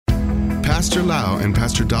Pastor Lau and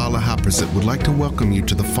Pastor Dala Haprasit would like to welcome you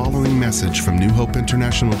to the following message from New Hope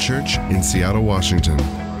International Church in Seattle, Washington.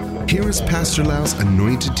 Here is Pastor Lau's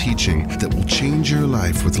anointed teaching that will change your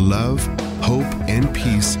life with love, hope, and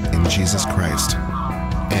peace in Jesus Christ.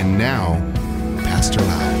 And now, Pastor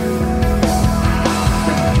Lau.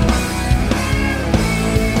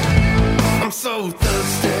 I'm so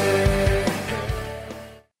thirsty.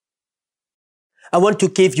 I want to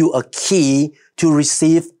give you a key to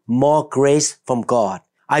receive more grace from God.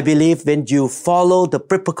 I believe when you follow the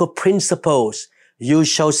biblical principles, you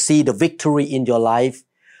shall see the victory in your life.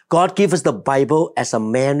 God gives us the Bible as a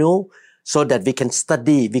manual so that we can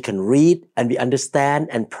study, we can read, and we understand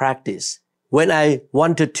and practice. When I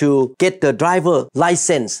wanted to get the driver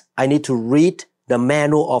license, I need to read the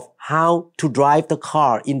manual of how to drive the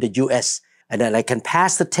car in the US. And then I can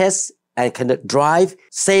pass the test. I can drive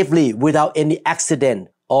safely without any accident,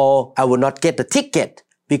 or I will not get the ticket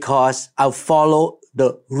because I'll follow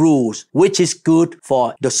the rules, which is good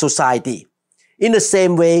for the society. In the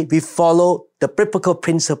same way, we follow the biblical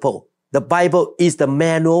principle. The Bible is the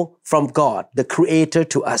manual from God, the Creator,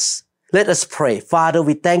 to us. Let us pray. Father,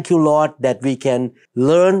 we thank you, Lord, that we can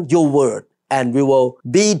learn your word and we will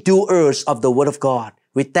be doers of the word of God.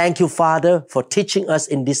 We thank you, Father, for teaching us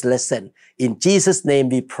in this lesson. In Jesus' name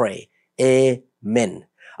we pray. Amen.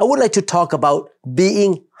 I would like to talk about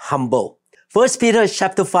being humble. 1 Peter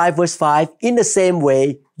chapter 5 verse 5, in the same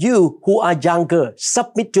way, you who are younger,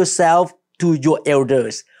 submit yourself to your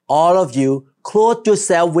elders. All of you, clothe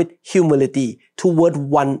yourself with humility toward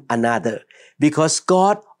one another, because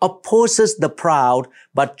God opposes the proud,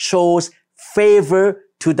 but shows favor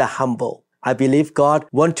to the humble. I believe God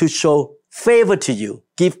wants to show favor to you,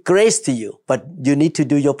 give grace to you, but you need to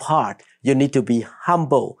do your part. You need to be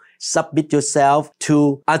humble. Submit yourself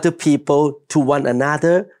to other people, to one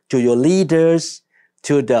another, to your leaders,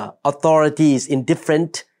 to the authorities in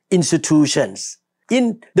different institutions.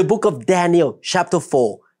 In the book of Daniel, chapter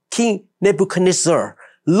 4, King Nebuchadnezzar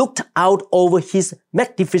looked out over his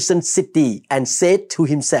magnificent city and said to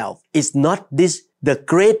himself, "Is not this the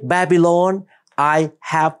great Babylon I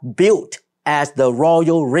have built as the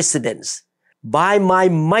royal residence? By my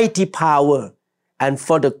mighty power and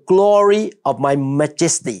for the glory of my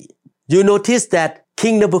majesty." You notice that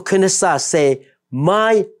King Nebuchadnezzar say,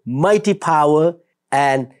 "My mighty power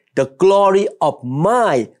and the glory of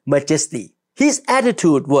my majesty." His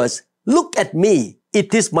attitude was, "Look at me.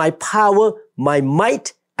 It is my power, my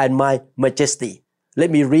might, and my majesty."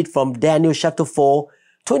 Let me read from Daniel chapter 4,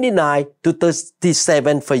 29 to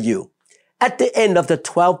 37 for you. At the end of the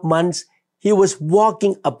 12 months, he was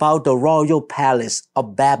walking about the royal palace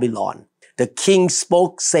of Babylon. The king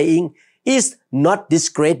spoke, saying, "Is not this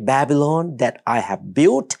great Babylon that I have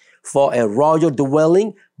built for a royal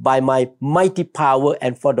dwelling by my mighty power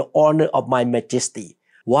and for the honor of my majesty?"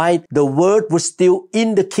 While the word was still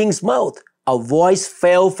in the king's mouth, a voice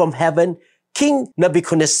fell from heaven, "King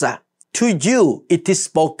Nebuchadnezzar, to you it is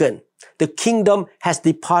spoken, the kingdom has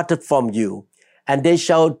departed from you, and they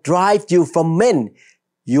shall drive you from men.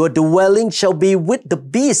 Your dwelling shall be with the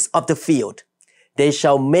beasts of the field. They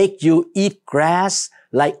shall make you eat grass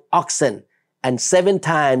like oxen, and 7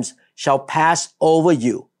 times shall pass over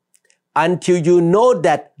you, until you know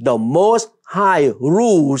that the Most High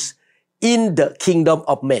rules in the kingdom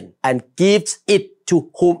of men and gives it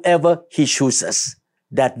to whomever he chooses."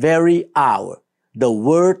 That very hour, the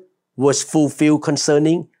word was fulfilled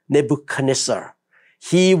concerning Nebuchadnezzar.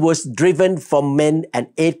 He was driven from men and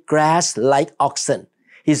ate grass like oxen.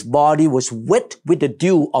 His body was wet with the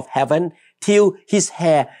dew of heaven till his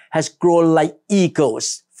hair has grown like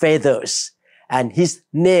eagle's feathers and his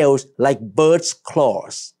nails like bird's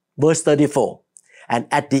claws. Verse 34. And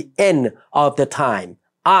at the end of the time,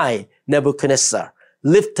 I, Nebuchadnezzar,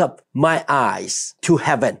 lift up my eyes to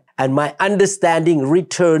heaven, and my understanding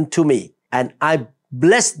returned to me, and I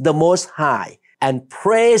bless the Most High, and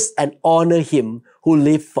praise and honor him who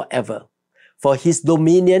lives forever. For his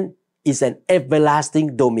dominion is an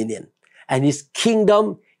everlasting dominion, and his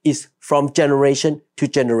kingdom is from generation to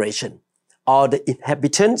generation. All the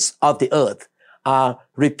inhabitants of the earth are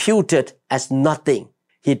reputed as nothing.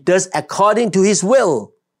 He does according to his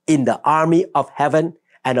will in the army of heaven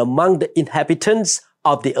and among the inhabitants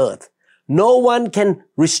of the earth. No one can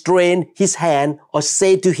restrain his hand or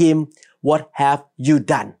say to him, "What have you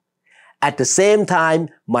done?" At the same time,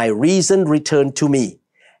 my reason returned to me,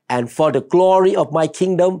 and for the glory of my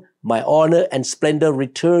kingdom, my honor and splendor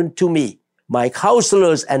returned to me. My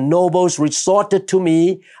counselors and nobles resorted to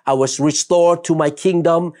me. I was restored to my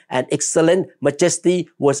kingdom, and excellent majesty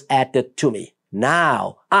was added to me.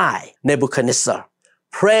 Now I, Nebuchadnezzar,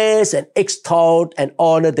 praise and extol and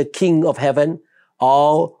honor the King of heaven,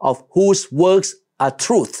 all of whose works are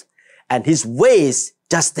truth, and his ways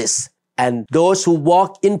justice. And those who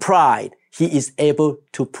walk in pride, he is able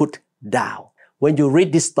to put down. When you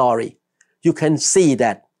read this story, you can see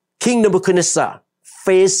that King Nebuchadnezzar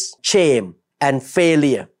faced shame and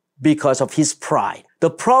failure because of his pride. The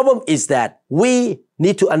problem is that we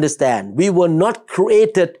need to understand we were not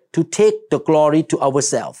created to take the glory to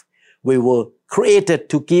ourselves. We were created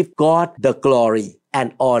to give God the glory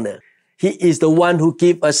and honor. He is the one who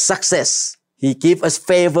gives us success. He gives us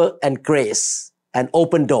favor and grace and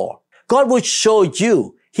open door. God will show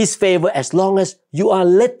you his favor as long as you are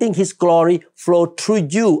letting his glory flow through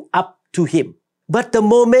you up to him. But the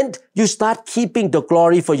moment you start keeping the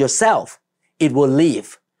glory for yourself, it will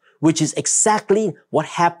leave, which is exactly what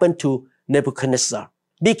happened to Nebuchadnezzar.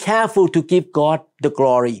 Be careful to give God the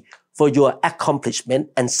glory for your accomplishment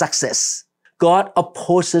and success. God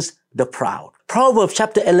opposes the proud. Proverbs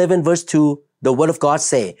chapter 11 verse 2, the word of God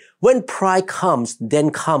say, when pride comes,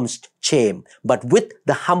 then comes shame, but with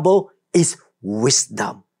the humble is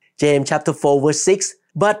wisdom. James chapter 4 verse 6,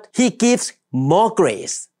 but he gives more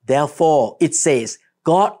grace. Therefore, it says,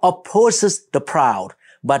 God opposes the proud,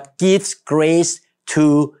 but gives grace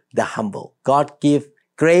to the humble. God gives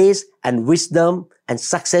grace and wisdom and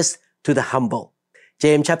success to the humble.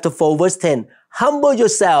 James chapter 4 verse 10, humble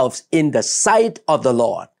yourselves in the sight of the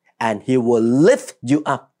Lord, and he will lift you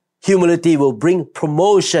up. Humility will bring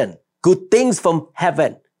promotion, good things from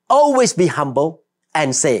heaven. Always be humble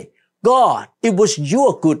and say, God, it was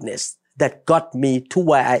your goodness that got me to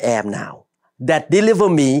where I am now, that delivered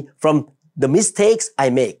me from the mistakes I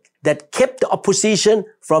make, that kept the opposition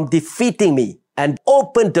from defeating me and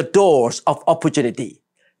opened the doors of opportunity.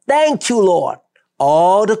 Thank you, Lord.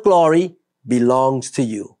 All the glory belongs to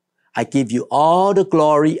you. I give you all the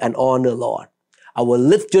glory and honor, Lord. I will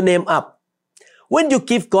lift your name up. When you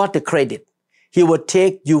give God the credit, he will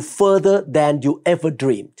take you further than you ever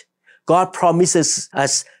dreamed. God promises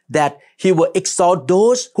us that he will exalt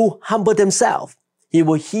those who humble themselves. He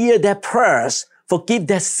will hear their prayers, forgive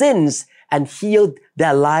their sins, and heal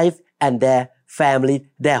their life and their family,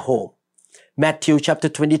 their home. Matthew chapter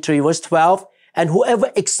 23 verse 12, and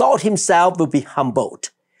whoever exalts himself will be humbled,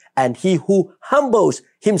 and he who humbles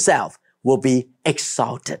himself will be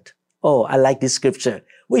exalted. Oh, I like this scripture.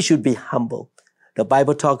 We should be humble. The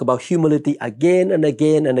Bible talks about humility again and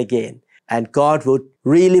again and again. And God will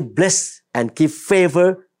really bless and give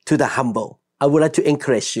favor to the humble. I would like to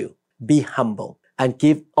encourage you. Be humble and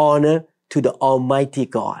give honor to the Almighty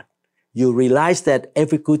God. You realize that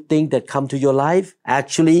every good thing that comes to your life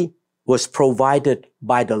actually was provided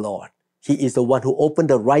by the Lord. He is the one who opened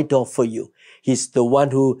the right door for you. He's the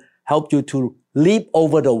one who helped you to leap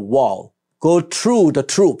over the wall, go through the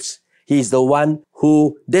troops. He is the one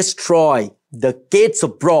who destroyed the gates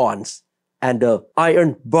of bronze and the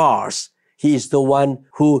iron bars. He is the one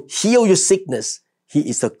who heals your sickness. He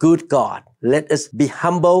is a good God. Let us be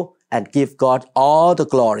humble and give God all the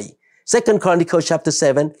glory. 2 Chronicles chapter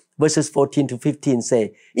 7 verses 14 to 15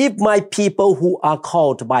 say, if my people who are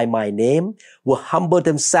called by my name will humble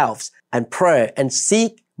themselves and pray and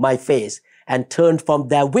seek my face and turn from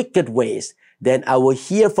their wicked ways, then I will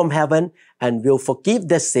hear from heaven and will forgive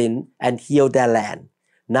their sin and heal their land.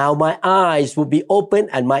 Now my eyes will be open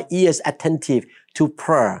and my ears attentive to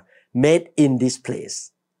prayer made in this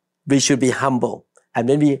place. We should be humble. And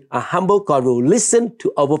when we are humble, God will listen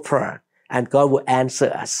to our prayer and God will answer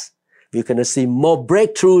us. We're going to see more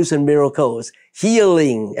breakthroughs and miracles,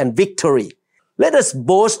 healing and victory. Let us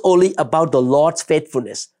boast only about the Lord's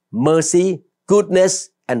faithfulness, mercy, goodness,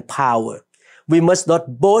 and power. We must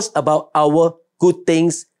not boast about our good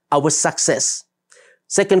things, our success.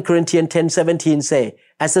 2 Corinthians 10:17 say,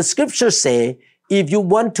 as the scriptures say, if you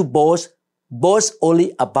want to boast, boast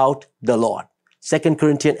only about the Lord. 2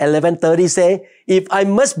 Corinthians 11:30 say, if I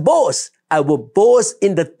must boast, I will boast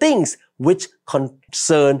in the things which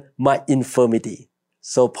concern my infirmity.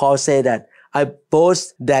 So Paul said that I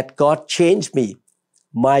boast that God changed me.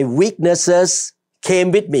 My weaknesses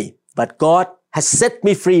came with me, but God has set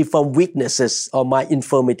me free from weaknesses or my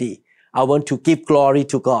infirmity. I want to give glory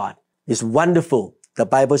to God. It's wonderful. The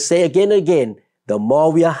Bible says again and again, the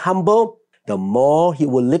more we are humble, the more he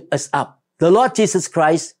will lift us up. The Lord Jesus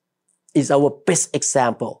Christ is our best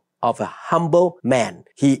example of a humble man.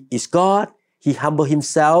 He is God. He humbled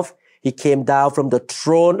himself. He came down from the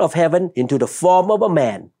throne of heaven into the form of a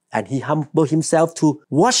man. And he humbled himself to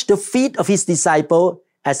wash the feet of his disciple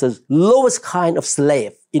as the lowest kind of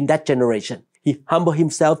slave in that generation. He humbled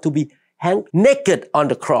himself to be hanged naked on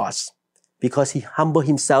the cross because he humbled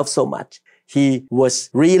himself so much. He was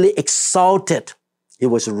really exalted He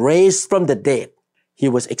was raised from the dead. He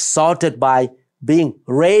was exalted by being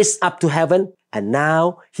raised up to heaven, and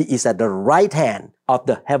now he is at the right hand of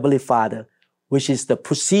the Heavenly Father, which is the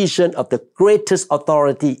position of the greatest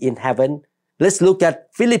authority in heaven. Let's look at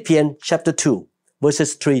Philippians chapter 2,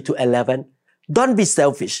 verses 3 to 11. Don't be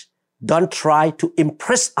selfish. Don't try to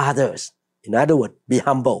impress others. In other words, be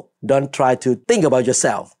humble. Don't try to think about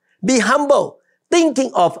yourself. Be humble,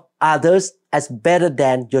 thinking of others as better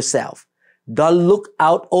than yourself. Don't look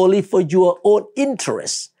out only for your own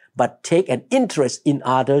interests, but take an interest in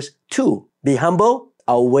others too. Be humble,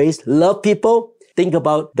 always love people, think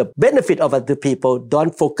about the benefit of other people.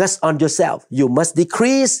 Don't focus on yourself. You must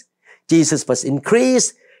decrease. Jesus must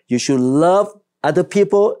increase. You should love other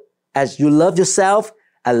people as you love yourself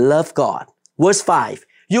and love God. Verse 5,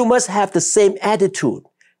 you must have the same attitude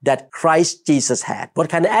that Christ Jesus had. What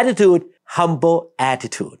kind of attitude? Humble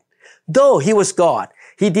attitude. Though he was God,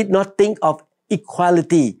 he did not think of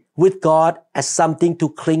equality with God as something to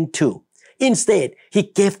cling to. Instead, he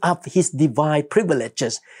gave up his divine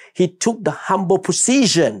privileges. He took the humble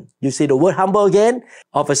position, you see the word humble again,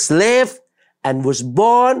 of a slave and was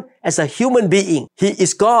born as a human being. He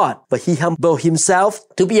is God, but he humbled himself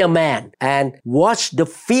to be a man and washed the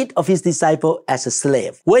feet of his disciple as a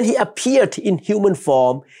slave. When he appeared in human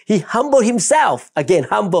form, he humbled himself, again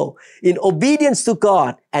humble, in obedience to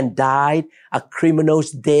God and died a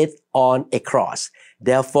criminal's death on a cross.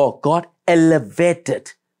 Therefore, God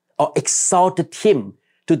elevated or exalted him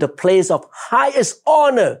to the place of highest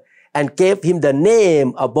honor and gave him the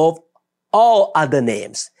name above all other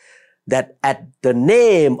names, that at the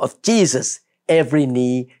name of Jesus, every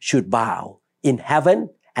knee should bow in heaven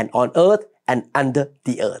and on earth and under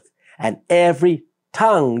the earth, and every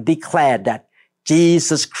tongue declare that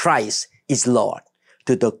Jesus Christ is Lord,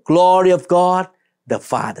 to the glory of God the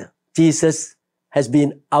Father. Jesus has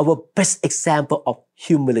been our best example of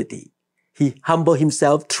humility. He humbled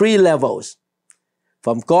himself 3 levels,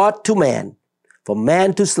 from God to man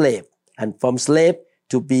to slave, and from slave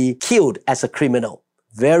to be killed as a criminal.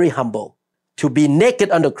 Very humble. To be naked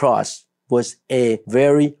on the cross was a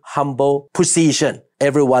very humble position.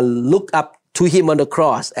 Everyone looked up to him on the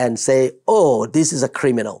cross and say, oh, this is a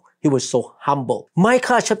criminal. He was so humble.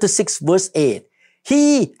 Micah chapter 6 verse 8.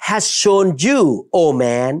 He has shown you, O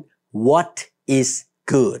man, what is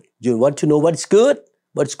good. You want to know what is good?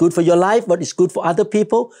 What is good for your life? What is good for other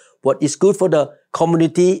people? What is good for the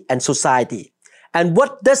community and society? And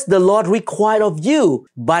what does the Lord require of you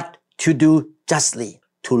but to do justly,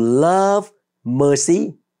 to love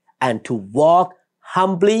mercy, and to walk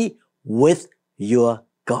humbly with your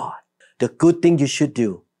God? The good thing you should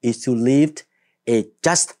do is to live a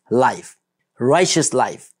just life, righteous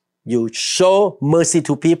life. You show mercy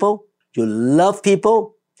to people, you love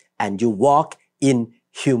people, and you walk in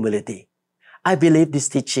humility. I believe this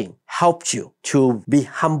teaching helped you to be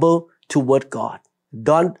humble toward God.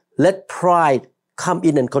 Don't let pride come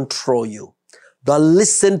in and control you. Don't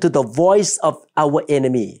listen to the voice of our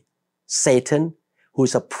enemy, Satan, who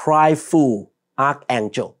is a prideful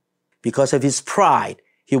archangel. Because of his pride,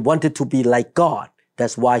 he wanted to be like God.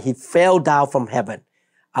 That's why he fell down from heaven,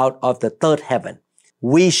 out of the third heaven.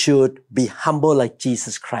 We should be humble like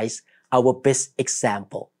Jesus Christ, our best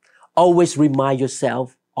example. Always remind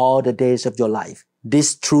yourself all the days of your life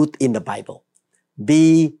this truth in the Bible.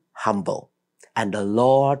 Be humble, and the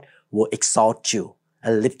Lord will exalt you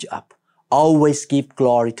and lift you up. Always give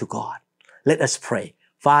glory to God. Let us pray.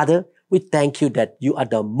 Father, we thank you that you are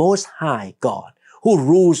the Most High God who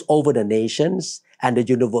rules over the nations and the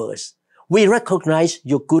universe. We recognize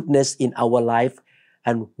your goodness in our life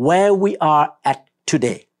and where we are at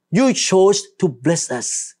today. You chose to bless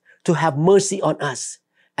us, to have mercy on us,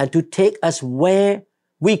 and to take us where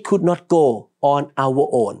we could not go on our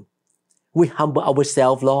own. We humble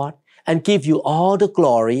ourselves, Lord, and give you all the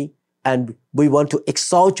glory, and we want to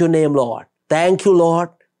exalt your name, Lord. Thank you, Lord.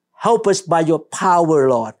 Help us by your power,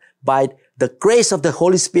 Lord, by the grace of the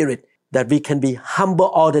Holy Spirit, that we can be humble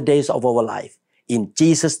all the days of our life. In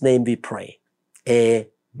Jesus' name we pray.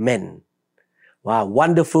 Amen. Wow,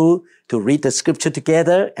 wonderful to read the scripture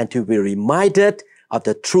together and to be reminded of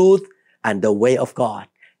the truth and the way of God.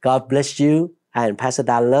 God bless you. And Pastor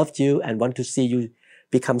Dan loved you and want to see you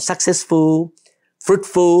become successful,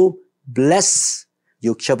 fruitful, blessed.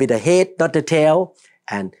 You shall be the head, not the tail.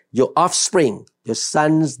 And your offspring, your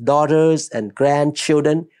sons, daughters, and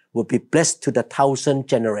grandchildren will be blessed to the 1,000th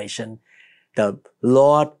generation. The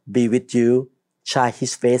Lord be with you, shine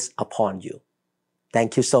his face upon you.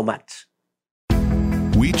 Thank you so much.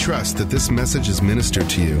 We trust that this message is ministered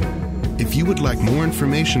to you. If you would like more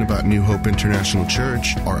information about New Hope International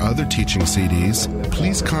Church or other teaching CDs,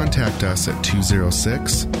 please contact us at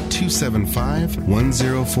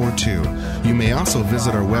 206-275-1042. You may also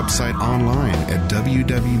visit our website online at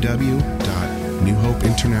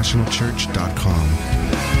www.newhopeinternationalchurch.com.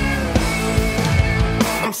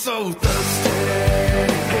 I'm so thirsty.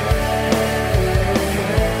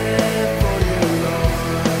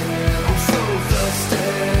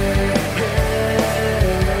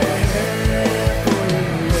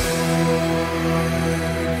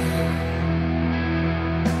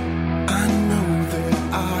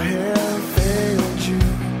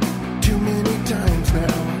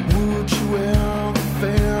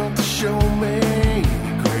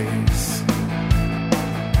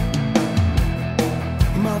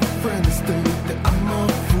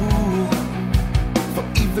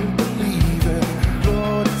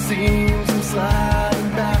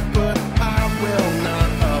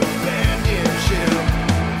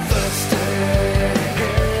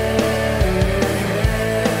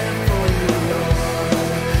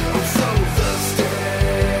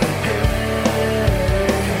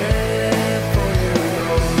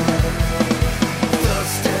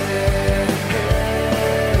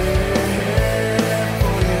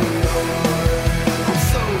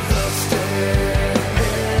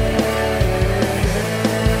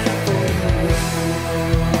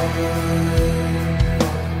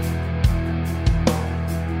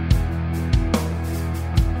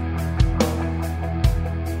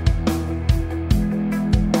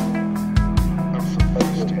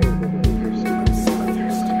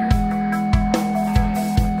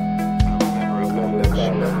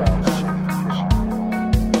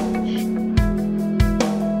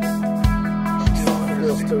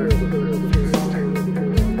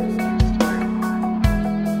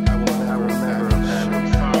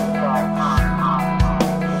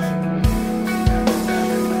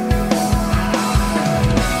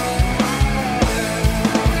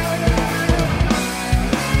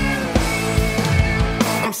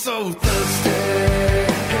 So thirsty.